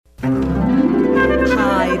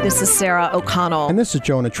this is Sarah O'Connell. And this is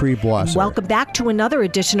Jonah Treebwasser. Welcome back to another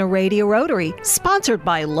edition of Radio Rotary, sponsored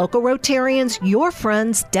by local Rotarians, your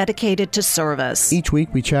friends dedicated to service. Each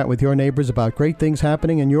week we chat with your neighbors about great things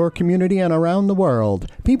happening in your community and around the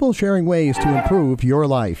world. People sharing ways to improve your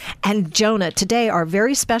life. And Jonah, today our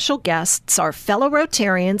very special guests are fellow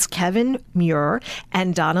Rotarians Kevin Muir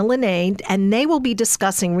and Donna Linnane, and they will be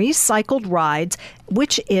discussing recycled rides,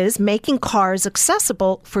 which is making cars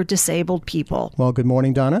accessible for disabled people. Well, good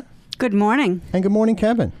morning, Donna. Good morning. And good morning,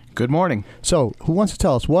 Kevin. Good morning. So, who wants to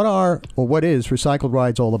tell us what is Recycled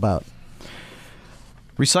Rides all about?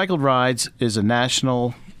 Recycled Rides is a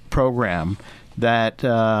national program that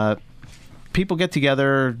people get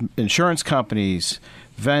together, insurance companies,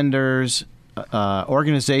 vendors,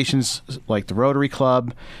 organizations like the Rotary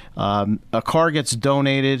Club. A car gets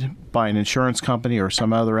donated by an insurance company or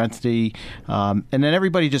some other entity, and then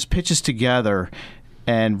everybody just pitches together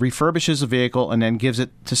and refurbishes a vehicle and then gives it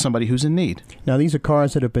to somebody who's in need. Now, these are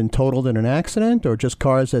cars that have been totaled in an accident or just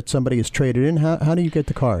cars that somebody has traded in? How do you get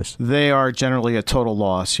the cars? They are generally a total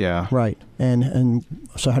loss, yeah. Right. And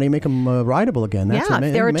so how do you make them rideable again? That's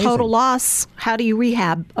if they're amazing. A total loss, how do you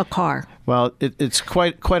rehab a car? Well, it's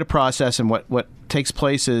quite a process, and what takes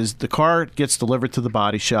place is the car gets delivered to the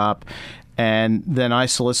body shop, and then I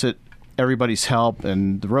solicit everybody's help,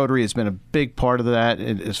 and the Rotary has been a big part of that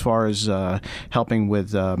as far as helping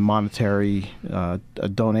with monetary a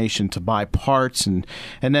donation to buy parts, and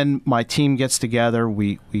then my team gets together.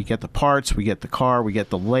 We get the parts, we get the car, we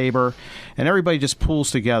get the labor, and everybody just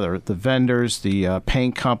pulls together. The vendors, the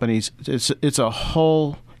paint companies. It's a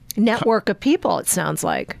whole network of people, it sounds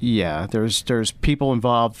like. Yeah, there's people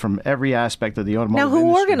involved from every aspect of the automotive industry. Now, who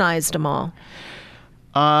industry. organized them all?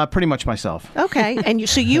 Pretty much myself. Okay. And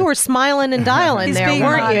so you were smiling and dialing there,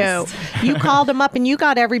 weren't honest. you? You called them up and you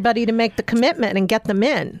got everybody to make the commitment and get them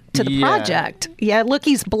in to the project. Yeah, look,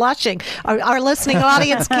 he's blushing. Our listening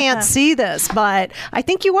audience can't see this, but I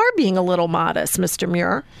think you are being a little modest, Mr.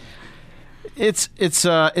 Muir. It's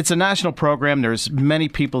a national program. There's many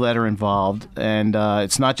people that are involved, and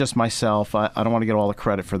it's not just myself. I don't want to get all the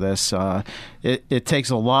credit for this. It takes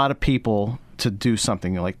a lot of people to do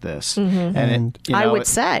something like this. Mm-hmm. And I would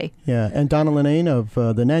say. Yeah, and Donna Linnane of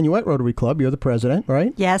the Nanuet Rotary Club, you're the president,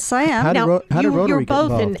 right? Yes, I am. How did Rotary you're get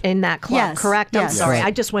both involved? in that club, yes, correct? Yes. I'm sorry. Right.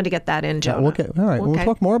 I just wanted to get that in, Jonah. All right, okay. We'll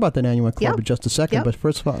talk more about the Nanuet Club in just a second, but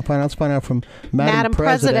first let's find out from Madam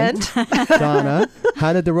President. Donna,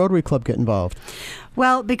 how did the Rotary Club get involved?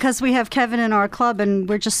 Well, because we have Kevin in our club and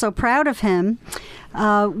we're just so proud of him,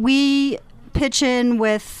 we pitch in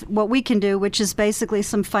with what we can do, which is basically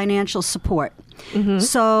some financial support. Mm-hmm.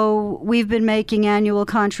 So we've been making annual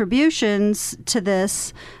contributions to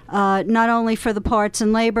this, not only for the parts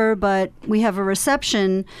and labor, but we have a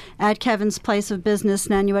reception at Kevin's place of business,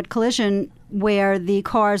 Nanuet Collision, where the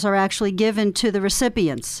cars are actually given to the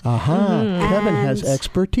recipients. Kevin has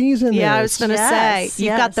expertise in this. Yeah, I was going to say,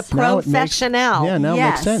 you've got the professional. It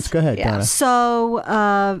makes sense. Go ahead, Donna.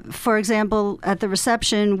 So, for example, at the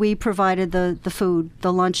reception, we provided the food,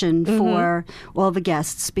 the luncheon for all the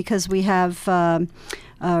guests, because we have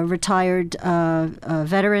retired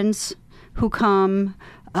veterans who come.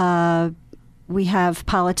 We have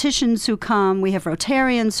politicians who come. We have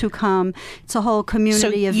Rotarians who come. It's a whole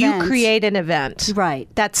community event. So you create an event. Right.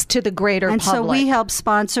 That's to the greater public. And so we help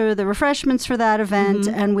sponsor the refreshments for that event,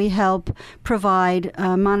 and we help provide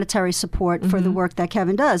monetary support for the work that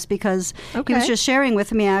Kevin does, because he was just sharing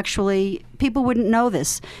with me, actually, people wouldn't know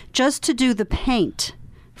this. Just to do the paint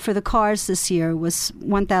for the cars this year was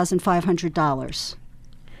 $1,500.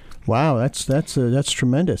 Wow, that's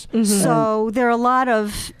tremendous. Mm-hmm. So there are a lot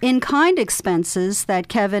of in-kind expenses that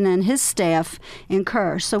Kevin and his staff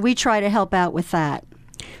incur. So we try to help out with that.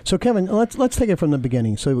 So Kevin, let's take it from the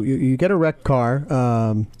beginning. So you get a wrecked car,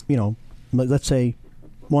 let's say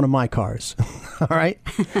one of my cars, all right?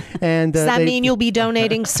 And does that mean you'll be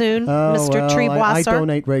donating soon, Mr. Treebwasser? I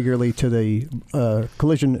donate regularly to the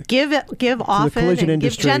collision. Give often and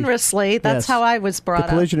give generously. That's how I was brought up.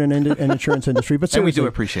 The collision and insurance industry. But and we do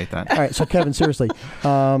appreciate that. All right, so Kevin, seriously,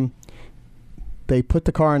 they put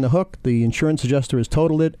the car on the hook. The insurance adjuster has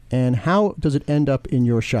totaled it, and how does it end up in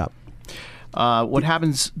your shop? What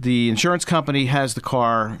happens? The insurance company has the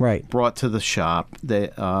car brought to the shop.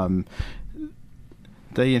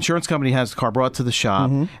 The insurance company has the car brought to the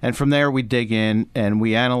shop, and from there we dig in and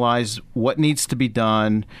we analyze what needs to be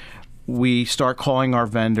done. We start calling our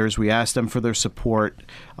vendors. We ask them for their support.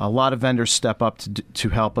 A lot of vendors step up to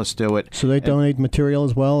help us do it. So they donate material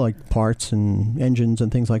as well, like parts and engines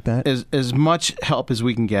and things like that? As much help as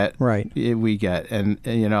we can get, we get. And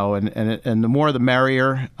the more the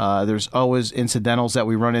merrier. There's always incidentals that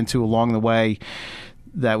we run into along the way.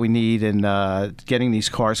 that we need in getting these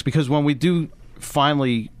cars, because when we do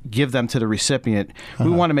finally give them to the recipient, we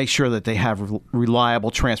want to make sure that they have reliable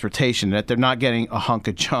transportation, that they're not getting a hunk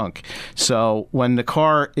of junk. So when the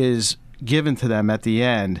car is given to them at the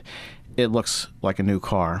end, it looks like a new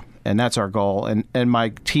car. And that's our goal. And my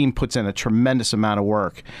team puts in a tremendous amount of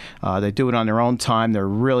work. They do it on their own time. They're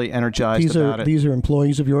really energized about it. These are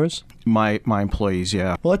employees of yours? My employees,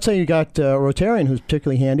 yeah. Well, let's say you got a Rotarian who's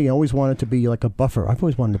particularly handy. I always wanted to be like a buffer. I've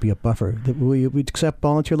always wanted to be a buffer. Will you accept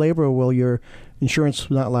volunteer labor, or will your insurance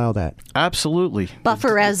not allow that? Absolutely.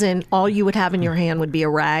 Buffer as in all you would have in your hand would be a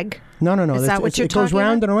rag? No. Is that what you're it goes talking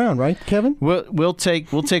round about? and around, right, Kevin? We'll take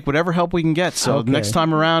whatever help we can get. So Okay. next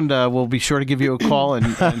time around, we'll be sure to give you a call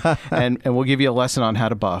and we'll give you a lesson on how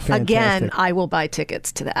to buff. Again, Fantastic. I will buy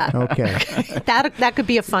tickets to that. Okay. That could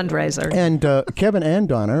be a fundraiser. And Kevin and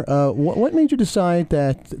Donna, what made you decide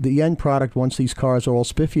that the end product, once these cars are all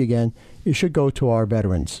spiffy again, it should go to our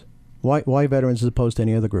veterans? Why veterans as opposed to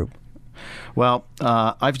any other group? Well,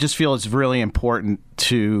 I just feel it's really important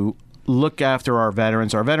to look after our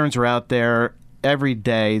veterans. Our veterans are out there every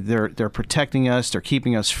day. They're protecting us. They're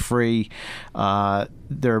keeping us free.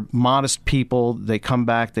 They're modest people. They come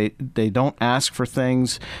back. They don't ask for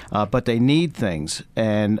things, but they need things.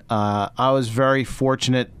 And I was very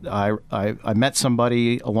fortunate. I met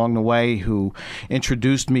somebody along the way who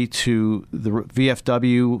introduced me to the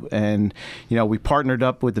VFW, and we partnered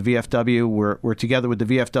up with the VFW. We're together with the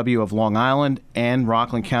VFW of Long Island and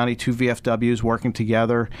Rockland County, 2 VFWs working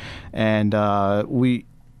together, and we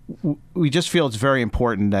just feel it's very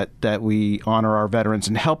important that we honor our veterans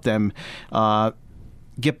and help them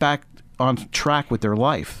get back on track with their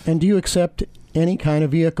life. And do you accept any kind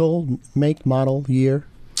of vehicle, make, model, year?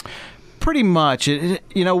 Pretty much.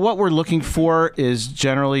 What we're looking for is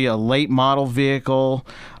generally a late model vehicle,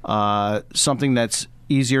 something that's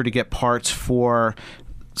easier to get parts for,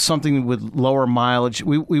 something with lower mileage.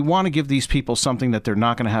 We want to give these people something that they're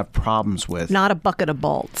not going to have problems with. Not a bucket of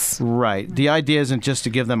bolts. Right. The idea isn't just to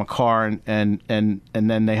give them a car and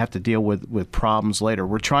then they have to deal with problems later.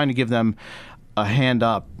 We're trying to give them a hand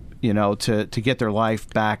up, to get their life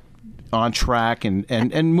back on track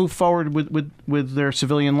and move forward with their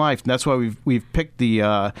civilian life. And that's why we've picked the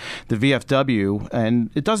VFW, and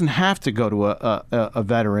it doesn't have to go to a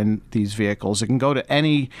veteran, these vehicles. It can go to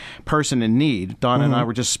any person in need. Donna and I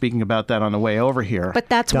were just speaking about that on the way over here. But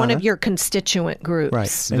that's one Donna? of your constituent groups.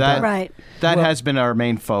 Right. And That has been our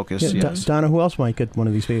main focus, Yeah, yes. Donna, who else might get one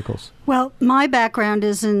of these vehicles? Well, my background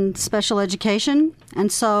is in special education,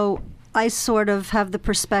 and so I sort of have the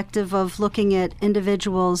perspective of looking at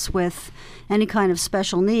individuals with any kind of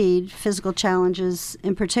special need, physical challenges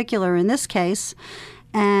in particular in this case,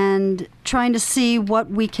 and trying to see what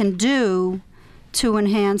we can do to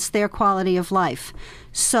enhance their quality of life.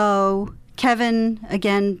 So Kevin,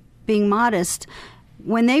 again, being modest,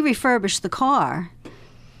 when they refurbished the car,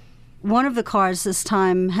 one of the cars this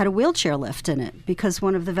time had a wheelchair lift in it because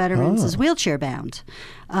one of the veterans is wheelchair bound.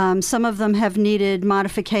 Some of them have needed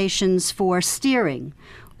modifications for steering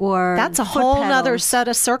or That's a foot whole pedals. other set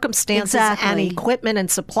of circumstances and Exactly. equipment and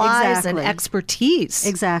supplies and Exactly. expertise.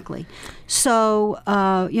 Exactly. So,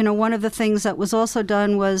 one of the things that was also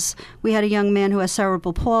done was we had a young man who has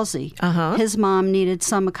cerebral palsy. His mom needed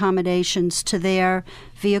some accommodations to their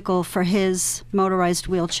vehicle for his motorized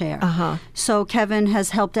wheelchair. So Kevin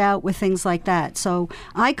has helped out with things like that. So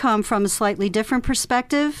I come from a slightly different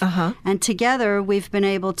perspective, and together we've been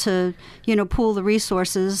able to, pool the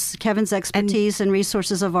resources, Kevin's expertise and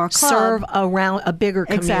resources of our club. Serve around a bigger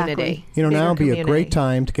Exactly. community. Now would be a Bigger great community.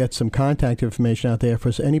 time to get some contact information out there for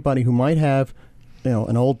anybody who might have,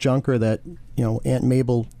 an old junker that, Aunt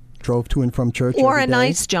Mabel drove to and from church Or every a day.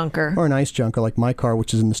 nice junker. Or a nice junker like my car,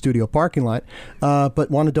 which is in the studio parking lot, but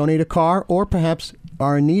want to donate a car, or perhaps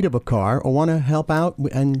are in need of a car, or want to help out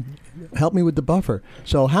and help me with the buffer.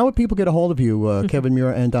 So how would people get a hold of you, Kevin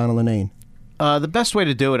Muir and Donna Linnane? The best way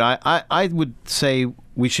to do it, I would say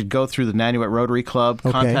we should go through the Nanuet Rotary Club,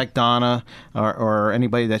 Okay. contact Donna or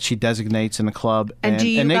anybody that she designates in the club. And do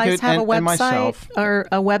you they guys could- have a and website myself. or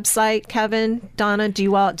a website, Kevin, Donna? Do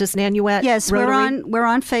you all just Nanuet? Yes, Rotary? we're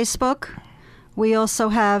on Facebook. We also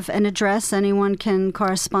have an address. Anyone can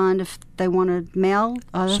correspond if they want to mail.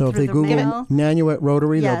 So if through they the Google mail. Nanuet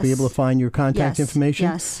Rotary, they'll be Yes. able to find your contact Yes. information.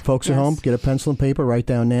 Yes. Folks at Yes. home, get a pencil and paper, write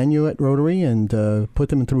down Nanuet Rotary, and put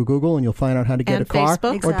them through Google, and you'll find out how to get And a car,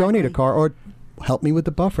 Facebook? or donate a Exactly. car, or help me with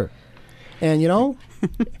the buffer. And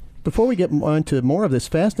before we get on to more of this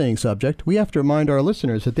fascinating subject, we have to remind our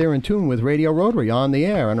listeners that they're in tune with Radio Rotary on the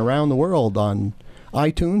air and around the world on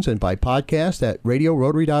iTunes and by podcast at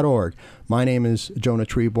radiorotary.org. My name is Jonah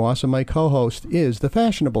Triebwasser, and my co-host is the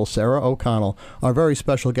fashionable Sarah O'Connell. Our very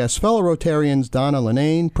special guests, fellow Rotarians Donna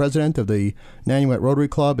Linnane, president of the Nanuet Rotary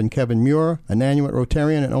Club, and Kevin Muir, a Nanuet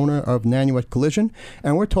Rotarian and owner of Nanuet Collision.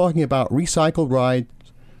 And we're talking about Recycled Rides,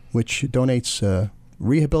 which donates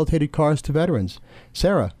rehabilitated cars to veterans.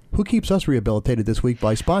 Sarah, who keeps us rehabilitated this week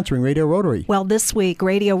by sponsoring Radio Rotary? Well, this week,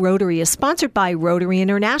 Radio Rotary is sponsored by Rotary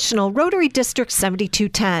International, Rotary District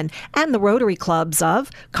 7210, and the Rotary Clubs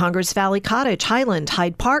of Congers Valley Cottage, Highland,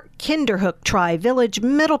 Hyde Park, Kinderhook, Tri-Village,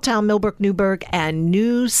 Middletown, Millbrook, Newburgh, and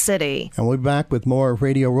New City. And we'll be back with more of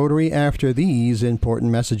Radio Rotary after these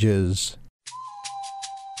important messages.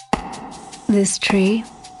 This tree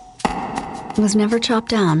was never chopped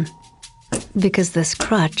down because this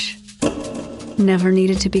crutch never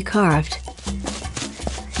needed to be carved,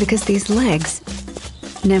 because these legs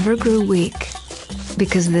never grew weak,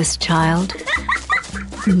 because this child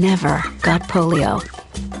never got polio.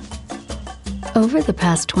 Over the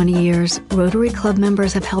past 20 years, Rotary Club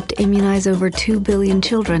members have helped immunize over 2 billion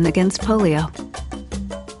children against polio.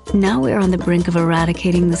 Now we're on the brink of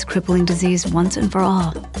eradicating this crippling disease once and for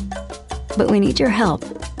all. But we need your help.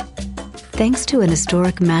 Thanks to an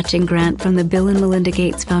historic matching grant from the Bill and Melinda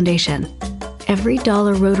Gates Foundation, every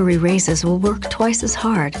dollar Rotary raises will work twice as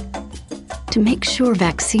hard to make sure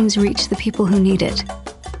vaccines reach the people who need it,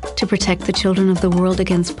 to protect the children of the world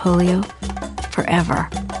against polio forever.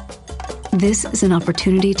 This is an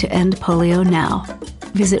opportunity to end polio now.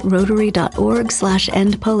 Visit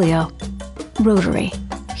rotary.org/endpolio. Rotary.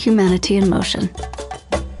 Humanity in motion.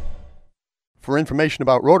 For information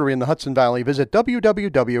about Rotary in the Hudson Valley, visit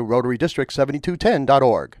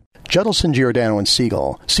www.rotarydistrict7210.org. Judelson, Giordano &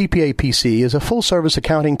 Siegel, CPA PC, is a full-service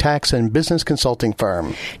accounting, tax, and business consulting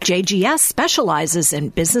firm. JGS specializes in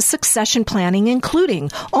business succession planning,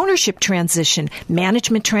 including ownership transition,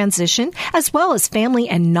 management transition, as well as family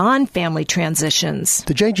and non-family transitions.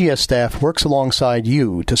 The JGS staff works alongside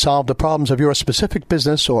you to solve the problems of your specific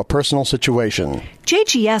business or personal situation.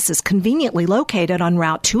 JGS is conveniently located on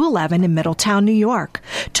Route 211 in Middletown, New York.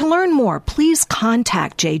 To learn more, please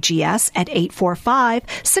contact JGS at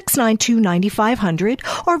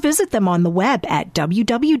 845-692-9500 or visit them on the web at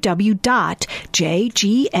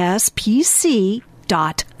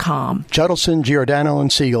www.jgspc.com. Judelson, Giordano &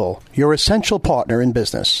 Siegel, your essential partner in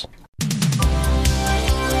business.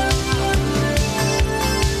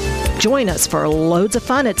 Join us for loads of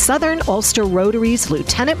fun at Southern Ulster Rotary's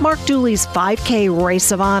Lieutenant Mark Dooley's 5K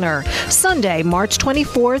Race of Honor. Sunday, March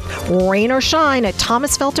 24th, rain or shine at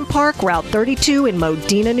Thomas Felton Park, Route 32 in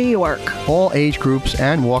Modena, New York. All age groups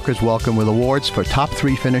and walkers welcome with awards for top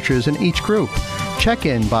 3 finishers in each group. Check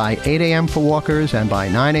in by 8 a.m. for walkers and by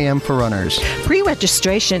 9 a.m. for runners.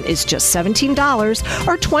 Pre-registration is just $17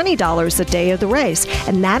 or $20 the day of the race,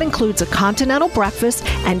 and that includes a continental breakfast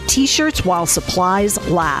and T-shirts while supplies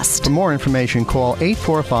last. For more information, call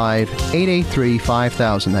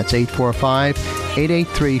 845-883-5000. That's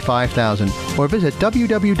 845-883-5000. Or visit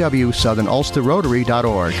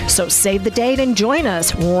www.southernulsterrotary.org. So save the date and join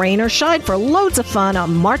us, rain or shine, for loads of fun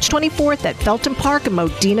on March 24th at Felton Park in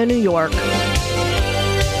Modena, New York.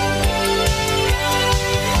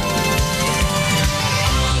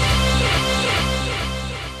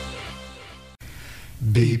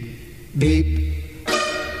 Beep, beep,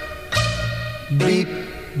 beep,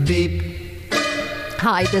 beep.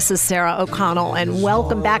 Hi, this is Sarah O'Connell, and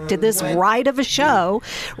welcome back to this ride of a show,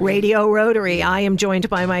 Radio Rotary. I am joined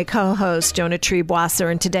by my co-host, Jonah Triebwasser,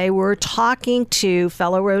 and today we're talking to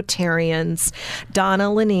fellow Rotarians, Donna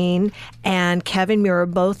Linnane and Kevin Muir,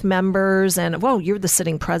 both members, and, well, you're the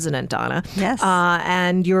sitting president, Donna. Yes.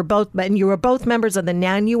 And you were both members of the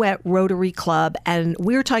Nanuet Rotary Club, and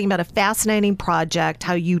we were talking about a fascinating project,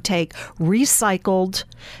 how you take recycled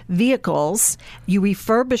vehicles, you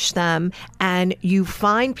refurbish them, and you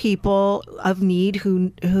find people of need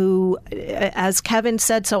who, as Kevin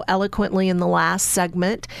said so eloquently in the last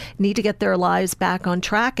segment, need to get their lives back on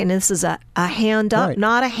track. And this is a hand up, right,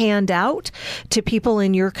 not a handout to people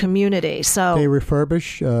in your community. So they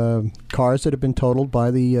refurbish cars that have been totaled by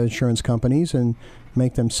the insurance companies and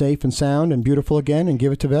make them safe and sound and beautiful again and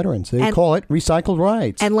give it to veterans. They call it Recycled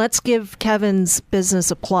Rides. And let's give Kevin's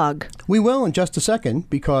business a plug. We will in just a second,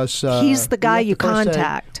 because he's the guy you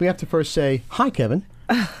contact. We have to first say, hi, Kevin.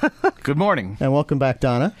 Good morning. And welcome back,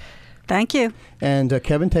 Donna. Thank you. And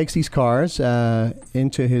Kevin takes these cars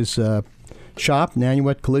into his shop,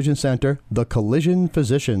 Nanuet Collision Center, the Collision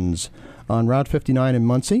Physicians, on Route 59 in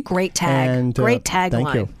Muncie. Great tag. And, Great tagline.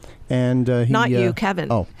 Thank you. And Not you, Kevin.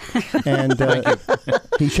 Oh, and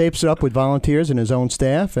he shapes it up with volunteers and his own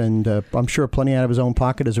staff, and I'm sure plenty out of his own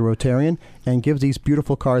pocket as a Rotarian, and gives these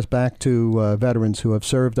beautiful cars back to veterans who have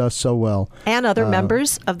served us so well. And other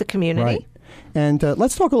members of the community. Right. And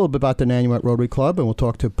let's talk a little bit about the Nanuet Rotary Club, and we'll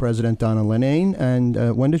talk to President Donna Linnane.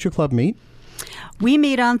 And when does your club meet? We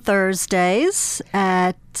meet on Thursdays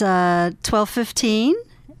at 12:15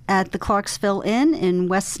 at the Clarksville Inn in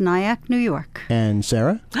West Nyack, New York. And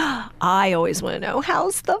Sarah? I always want to know,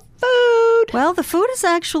 how's the food? Well, the food is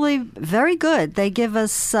actually very good. They give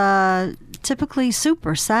us typically soup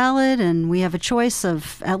or salad, and we have a choice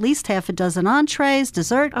of at least half a dozen entrees,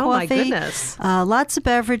 dessert, Oh, my coffee. goodness. Lots of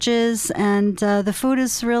beverages, and the food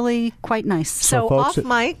is really quite nice. So folks,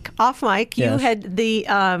 off mic, you Yes. had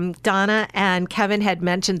Donna and Kevin had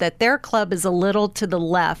mentioned that their club is a little to the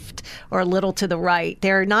left or a little to the right.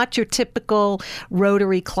 They're not your typical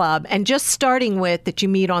Rotary club. And just starting with that you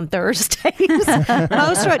meet on Thursdays.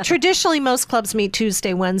 Traditionally, most clubs meet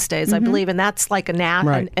Tuesday, Wednesdays, I believe, and that's like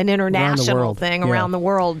Right. an international world. thing, Yeah. around the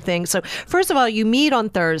world thing. So first of all, you meet on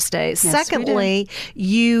Thursdays. Yes, we Secondly,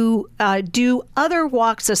 you do other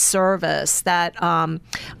walks of service that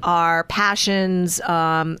are passions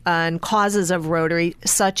and causes of Rotary,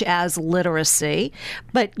 such as literacy.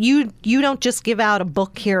 But you don't just give out a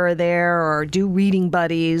book here or there or do reading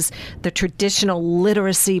buddies, the traditional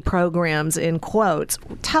literacy programs in quotes.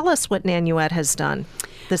 Tell us what Nanuet has done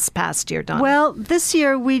this past year, Donna. Well, this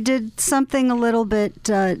year we did something a little bit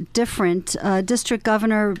different. District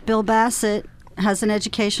Governor Bill Bassett has an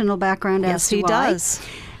educational background, yes, as do he I. does.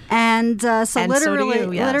 And so And so do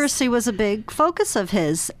you, yes. literacy was a big focus of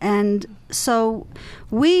his. And so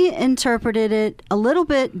we interpreted it a little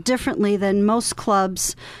bit differently than most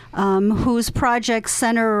clubs whose projects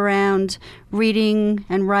center around reading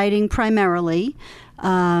and writing primarily.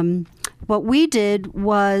 What we did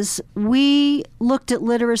was we looked at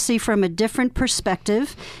literacy from a different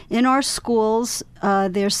perspective. In our schools,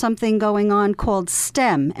 there's something going on called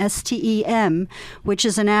STEM, S-T-E-M, which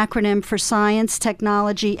is an acronym for science,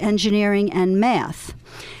 technology, engineering, and math.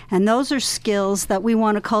 And those are skills that we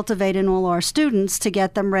want to cultivate in all our students to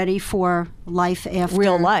get them ready for life after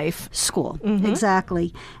Real life. school.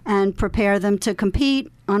 Exactly. And prepare them to compete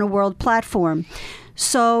on a world platform.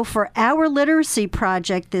 So for our literacy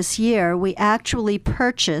project this year, we actually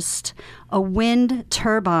purchased a wind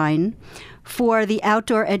turbine for the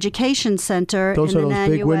Outdoor Education Center. Those in are the those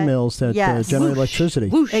big Nanuet. windmills that Yes. generate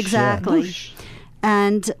electricity. Exactly. Yeah.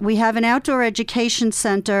 And we have an outdoor education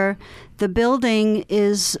center. The building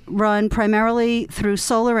is run primarily through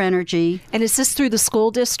solar energy. And is this through the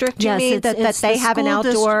school district? You Yes, mean it's that they the have an school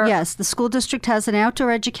outdoor? Yes, the school district has an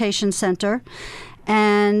outdoor education center,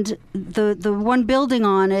 and the one building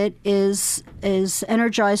on it is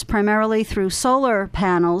energized primarily through solar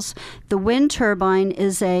panels. The wind turbine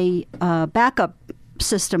is a backup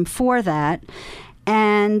system for that.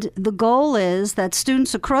 And the goal is that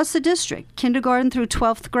students across the district, kindergarten through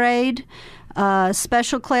 12th grade,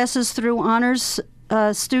 special classes through honors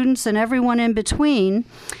students, and everyone in between,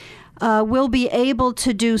 will be able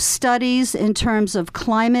to do studies in terms of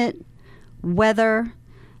climate, weather,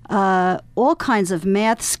 all kinds of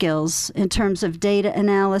math skills in terms of data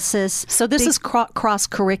analysis. So this is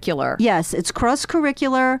cross-curricular. Yes, it's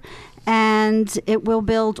cross-curricular, and it will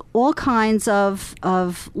build all kinds of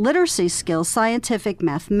literacy skills, scientific,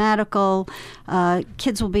 mathematical.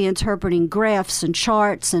 Kids will be interpreting graphs and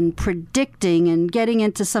charts and predicting and getting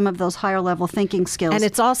into some of those higher-level thinking skills. And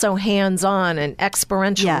it's also hands-on and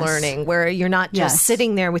experiential Yes. learning, where you're not just Yes.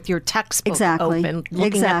 sitting there with your textbook Exactly. open, looking at the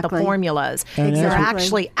Exactly. formulas. And You're Exactly.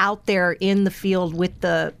 actually out there in the field with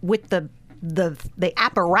the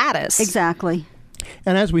apparatus. Exactly.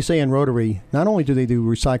 And as we say in Rotary, not only do they do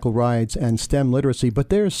recycle rides and STEM literacy, but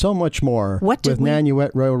there's so much more What did with we-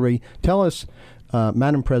 Nanuet Rotary. Tell us,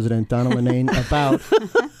 Madam President Donna Linnane, about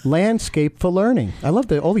Landscape for Learning. I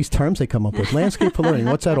love all these terms they come up with. Landscape for Learning.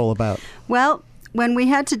 What's that all about? Well, when we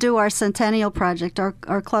had to do our centennial project,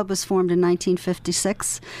 our club was formed in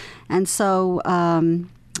 1956, and so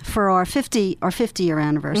for our 50-year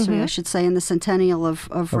anniversary, I should say, in the centennial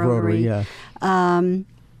of Rotary. Yeah.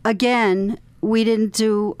 Again, we didn't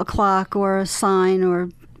do a clock or a sign, or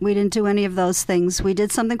we didn't do any of those things. We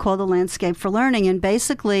did something called the Landscape for Learning, and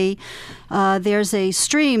basically there's a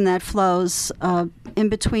stream that flows in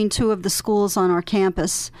between two of the schools on our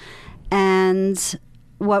campus. And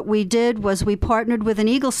what we did was we partnered with an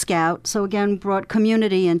Eagle Scout, so again brought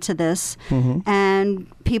community into this, and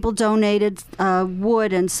people donated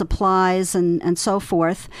wood and supplies and so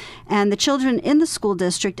forth. And the children in the school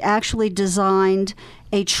district actually designed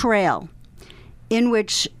a trail in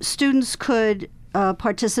which students could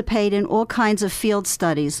participate in all kinds of field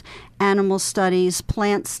studies, animal studies,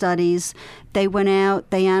 plant studies. They went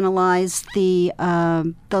out, they analyzed the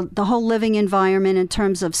whole living environment in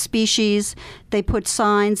terms of species. They put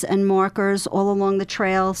signs and markers all along the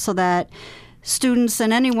trail so that students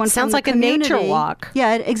and anyone Sounds from like the a nature community- walk.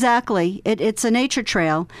 Yeah, exactly. It's a nature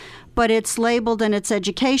trail, but it's labeled and it's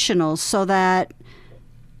educational so that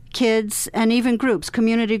kids and even groups,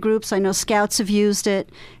 community groups, I know scouts have used it,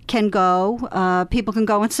 can go. People can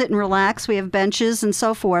go and sit and relax. We have benches and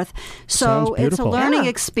so forth. So Sounds it's a beautiful. learning Yeah.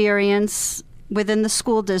 experience within the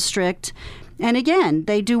school district. And again,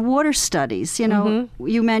 they do water studies. You know,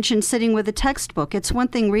 you mentioned sitting with a textbook. It's one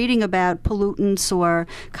thing reading about pollutants or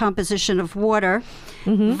composition of water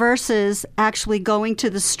versus actually going to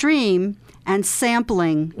the stream and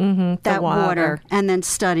sampling that water and then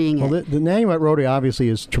studying it. Well, the Nanuet Rotary obviously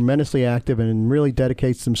is tremendously active and really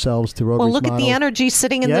dedicates themselves to Rotary's Well, look motto. at the energy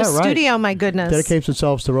sitting in Yeah, the right. studio, my goodness. Dedicates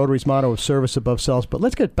themselves to Rotary's motto of service above self. But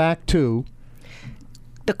let's get back to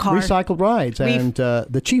the car. recycled rides. And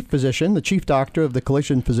the chief physician, the chief doctor of the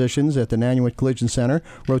collision physicians at the Nanuet Collision Center,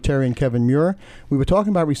 Rotarian Kevin Muir. We were talking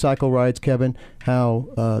about recycled rides, Kevin, how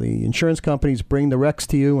the insurance companies bring the wrecks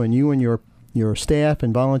to you and your staff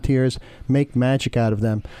and volunteers make magic out of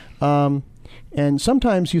them. And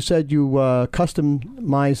sometimes you said you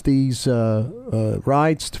customize these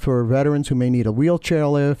rides for veterans who may need a wheelchair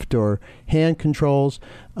lift or hand controls.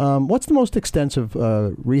 What's the most extensive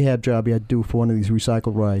rehab job you had to do for one of these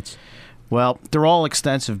recycled rides? Well, they're all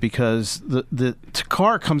extensive because the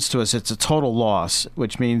car comes to us, it's a total loss,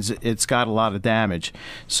 which means it's got a lot of damage.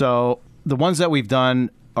 So the ones that we've done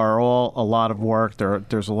are all a lot of work.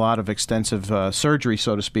 There's a lot of extensive surgery,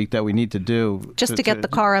 so to speak, that we need to do. Just to get the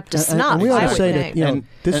car up to snuff, And we ought I to would say think. that, you know, And-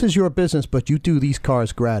 this is your business, but you do these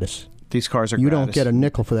cars gratis. These cars are You gratis. don't get a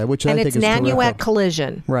nickel for that, which and I it's think is Nanuet terrific.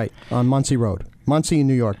 Collision. Right, on Muncie Road. Muncie in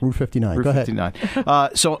New York, Route 59. Route Go ahead. 59.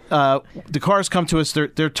 So the cars come to us. They're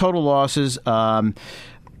total losses.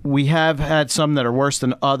 We have had some that are worse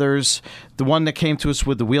than others. The one that came to us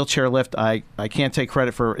with the wheelchair lift, I can't take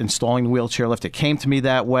credit for installing the wheelchair lift. It came to me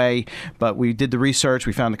that way, but we did the research.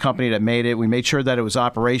 We found the company that made it. We made sure that it was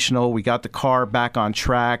operational. We got the car back on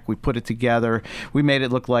track. We put it together. We made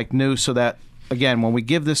it look like new so that, again, when we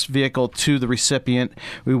give this vehicle to the recipient,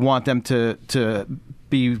 we want them to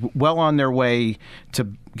be well on their way to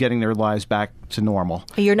getting their lives back to normal.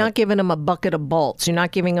 You're not giving them a bucket of bolts. You're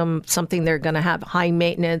not giving them something they're going to have high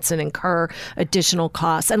maintenance and incur additional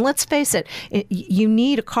costs. And let's face it, you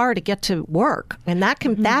need a car to get to work, and that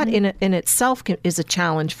in itself is a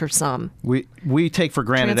challenge for some. We take for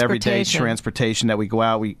granted every day transportation that we go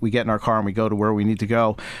out. We get in our car and we go to where we need to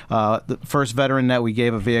go. The first veteran that we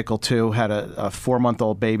gave a vehicle to had a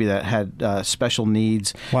 4-month-old baby that had special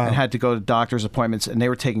needs and had to go to doctor's appointments, and they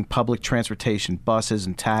were taking public transportation, buses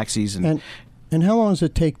and taxis. And how long does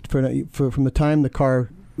it take from the time the car,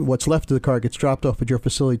 what's left of the car, gets dropped off at your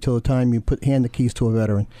facility till the time you hand the keys to a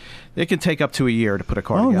veteran? It can take up to a year to put a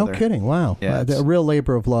car together. together. No kidding! Wow, Yeah, a real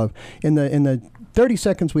labor of love. In the 30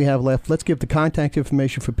 seconds we have left, let's give the contact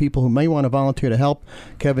information for people who may want to volunteer to help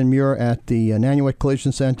Kevin Muir at the Nanuet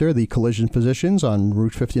Collision Center, the Collision Physicians on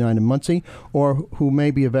Route 59 in Muncie, or who may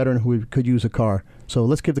be a veteran who could use a car. So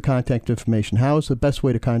let's give the contact information. How is the best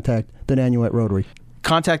way to contact the Nanuet Rotary?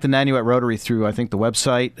 Contact the Nanuet Rotary through, I think, the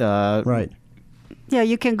website. Right. Yeah,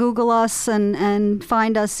 you can Google us and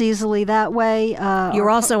find us easily that way. You're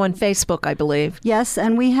also on Facebook, I believe. Yes,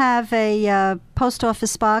 and we have a post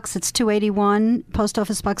office box. It's 281, Post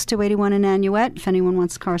Office Box 281 in Nanuet, if anyone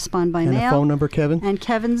wants to correspond by And mail. a phone number, Kevin? And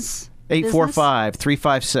Kevin's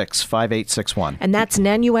 845-356-5861. And that's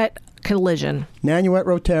Nanuet Collision. Nanuet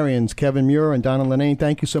Rotarians, Kevin Muir and Donna Linnane,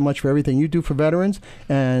 thank you so much for everything you do for veterans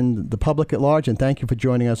and the public at large, and thank you for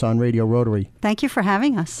joining us on Radio Rotary. Thank you for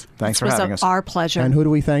having us. Thanks This for having was us. our pleasure. And who do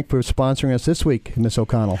we thank for sponsoring us this week, Miss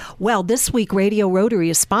O'Connell? Well, this week, Radio Rotary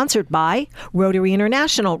is sponsored by Rotary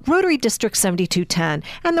International, Rotary District 7210,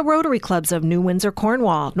 and the Rotary Clubs of New Windsor,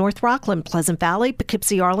 Cornwall, North Rockland, Pleasant Valley,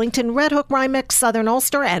 Poughkeepsie, Arlington, Red Hook, Rhinebeck, Southern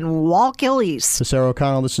Ulster, and Wallkill East. For Sarah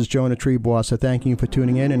O'Connell, this is Jonah Trebois, thanking you for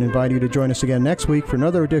tuning in and invite you to join us again next week for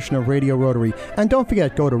another edition of Radio Rotary. And don't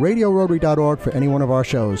forget, go to radiorotary.org for any one of our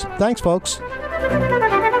shows. Thanks, folks.